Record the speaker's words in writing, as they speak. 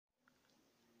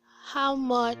How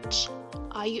much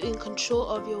are you in control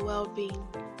of your well-being?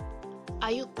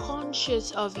 Are you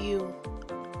conscious of you?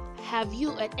 Have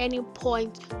you at any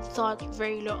point thought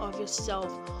very low of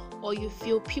yourself, or you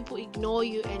feel people ignore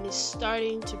you and it's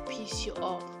starting to piss you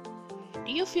off?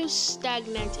 Do you feel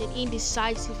stagnant and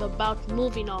indecisive about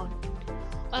moving on?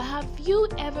 Or have you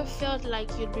ever felt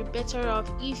like you'd be better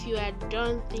off if you had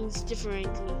done things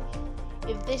differently?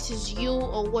 If this is you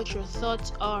or what your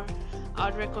thoughts are,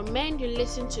 I'd recommend you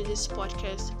listen to this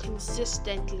podcast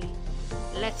consistently.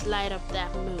 Let's light up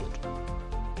that mood.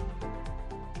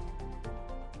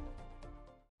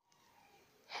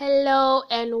 Hello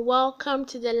and welcome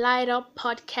to the Light Up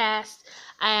podcast.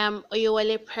 I am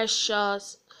Oyewale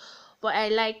Precious, but I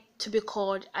like to be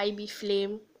called IB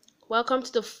Flame. Welcome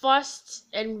to the first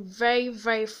and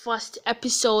very first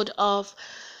episode of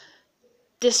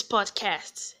this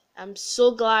podcast. I'm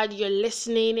so glad you're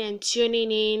listening and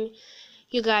tuning in.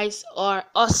 You guys are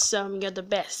awesome. You're the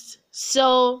best.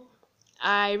 So,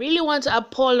 I really want to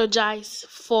apologize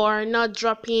for not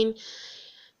dropping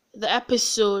the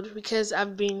episode because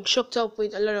I've been choked up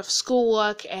with a lot of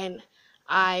schoolwork, and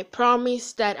I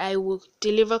promise that I will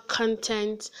deliver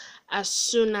content as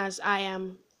soon as I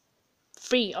am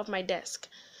free of my desk.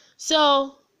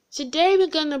 So, today we're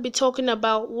going to be talking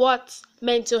about what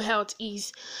mental health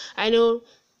is. I know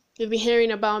we've been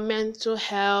hearing about mental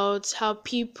health, how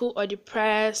people are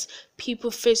depressed, people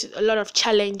face a lot of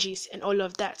challenges and all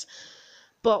of that.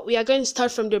 But we are going to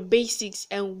start from the basics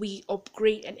and we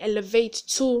upgrade and elevate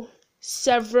to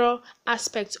several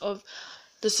aspects of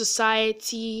the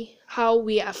society, how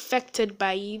we are affected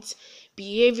by it,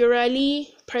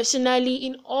 behaviorally, personally,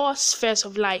 in all spheres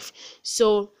of life.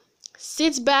 So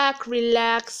sit back,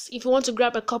 relax. If you want to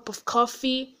grab a cup of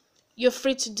coffee, you're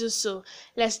free to do so.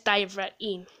 Let's dive right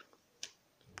in.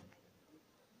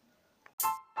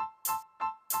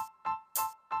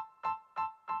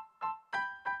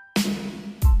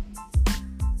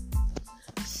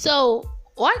 So,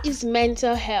 what is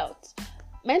mental health?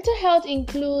 Mental health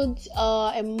includes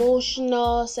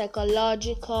emotional,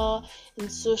 psychological,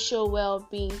 and social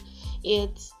well-being.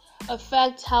 It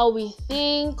affects how we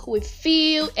think, we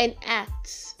feel, and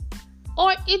act.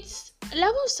 Or it's a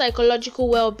level of psychological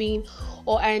well-being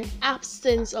or an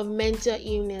absence of mental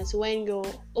illness when you're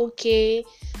okay,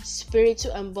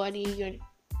 spiritual and body,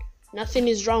 nothing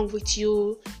is wrong with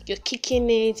you, you're kicking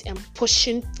it and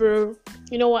pushing through.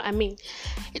 You know what I mean?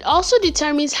 It also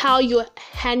determines how you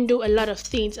handle a lot of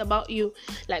things about you,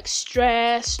 like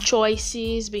stress,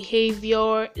 choices,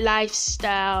 behavior,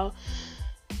 lifestyle.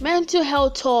 Mental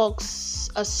health talks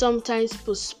are sometimes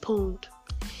postponed.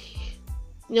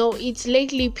 It's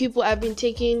lately people have been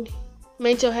taking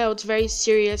mental health very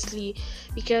seriously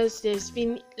because there's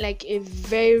been like a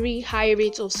very high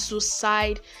rate of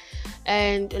suicide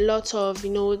and a lot of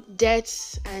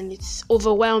deaths, and it's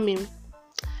overwhelming.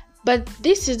 But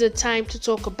this is the time to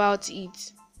talk about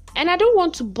it, and I don't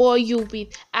want to bore you with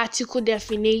article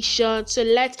definition, so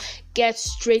let's get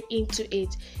straight into it.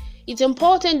 It's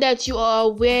important that you are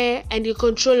aware and in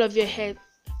control of your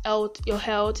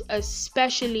health,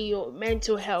 especially your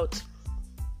mental health.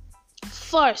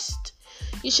 First,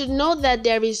 you should know that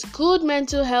there is good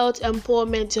mental health and poor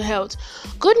mental health.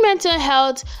 Good mental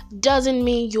health doesn't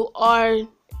mean you are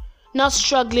not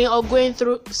struggling or going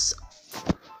through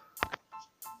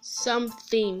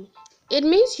something. It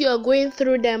means you are going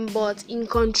through them but in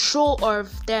control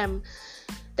of them.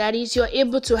 That is, you're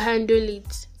able to handle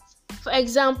it. For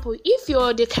example, if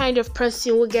you're the kind of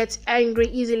person who gets angry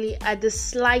easily at the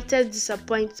slightest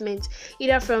disappointment,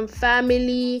 either from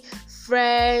family,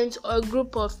 friends, or a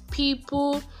group of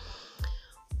people,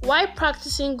 while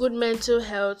practicing good mental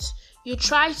health, you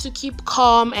try to keep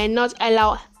calm and not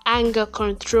allow anger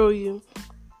control you.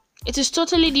 It is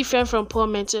totally different from poor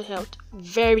mental health.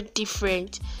 Very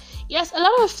different. Yes, a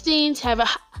lot of things have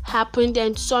happened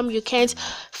and some you can't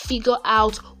figure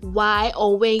out why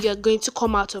or when you're going to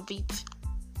come out of it.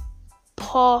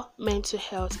 Poor mental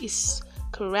health is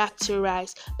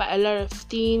characterized by a lot of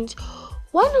things,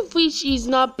 one of which is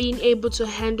not being able to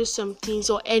handle some things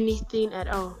or anything at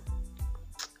all,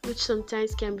 which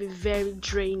sometimes can be very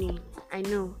draining. I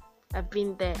know, I've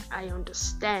been there, I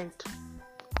understand.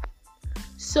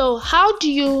 So, how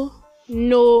do you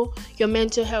know your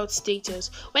mental health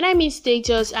status? When I mean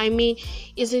status, I mean,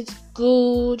 is it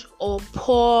good or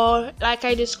poor? Like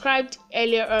I described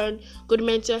earlier on, good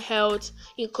mental health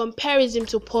in comparison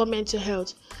to poor mental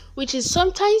health, which is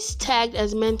sometimes tagged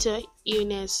as mental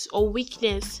illness or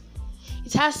weakness.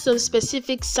 It has some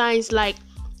specific signs like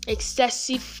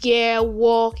excessive fear,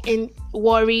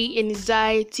 worry,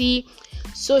 anxiety,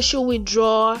 social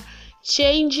withdrawal,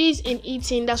 changes in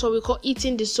eating, that's what we call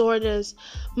eating disorders,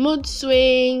 mood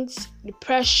swings,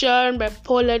 depression,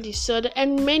 bipolar disorder,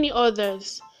 and many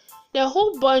others. There are a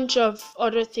whole bunch of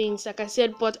other things, like I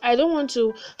said, but I don't want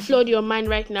to flood your mind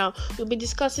right now. We'll be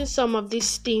discussing some of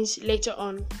these things later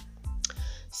on.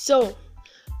 So,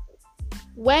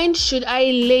 when should I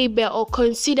label or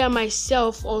consider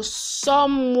myself or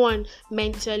someone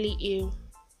mentally ill?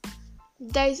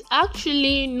 There is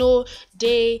actually no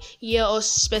day, year, or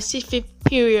specific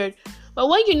period. But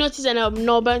when you notice an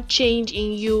abnormal change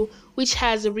in you, which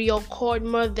has reoccurred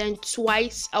more than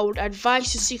twice, I would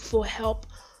advise you seek for help.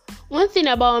 One thing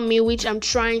about me which I'm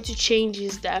trying to change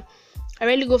is that I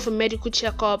really go for medical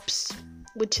checkups,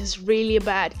 which is really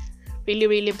bad. Really,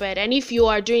 really bad. And if you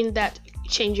are doing that,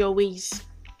 change your ways.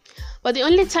 But the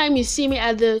only time you see me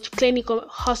at the clinic or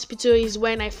hospital is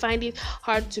when I find it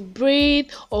hard to breathe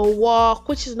or walk,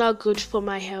 which is not good for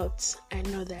my health. I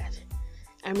know that.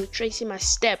 I'm retracing my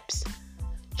steps.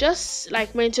 Just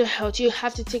like mental health, you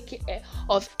have to take care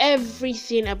of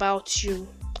everything about you.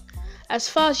 As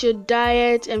far as your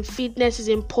diet and fitness is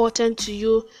important to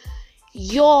you,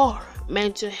 your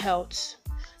mental health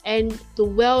and the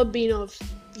well-being of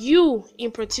you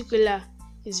in particular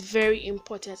is very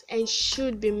important and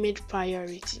should be made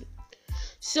priority.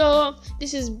 So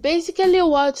this is basically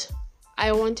what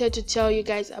I wanted to tell you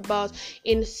guys about.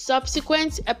 In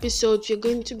subsequent episodes, we're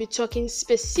going to be talking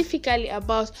specifically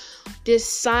about the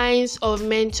signs of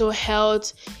mental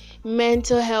health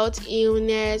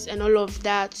illness, and all of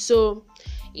that. So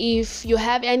if you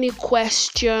have any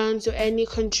questions or any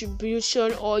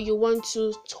contribution, or you want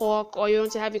to talk, or you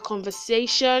want to have a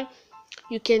conversation,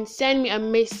 you can send me a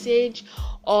message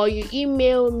or you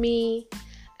email me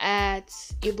at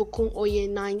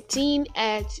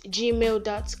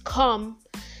ibukunoye19@gmail.com.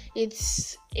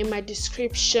 It's in my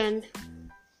description.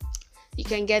 You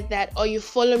can get that, or you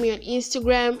follow me on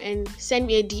Instagram and send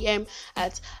me a DM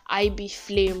at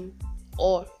ibflame,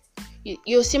 or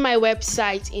you'll see my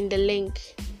website in the link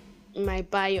in my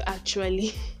bio,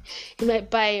 actually. In my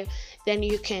bio. Then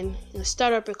you can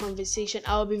start up a conversation.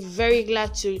 I'll be very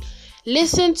glad to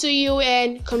listen to you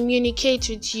and communicate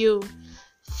with you.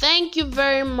 Thank you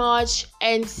very much,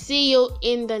 and see you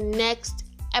in the next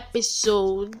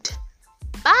episode.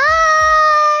 Bye.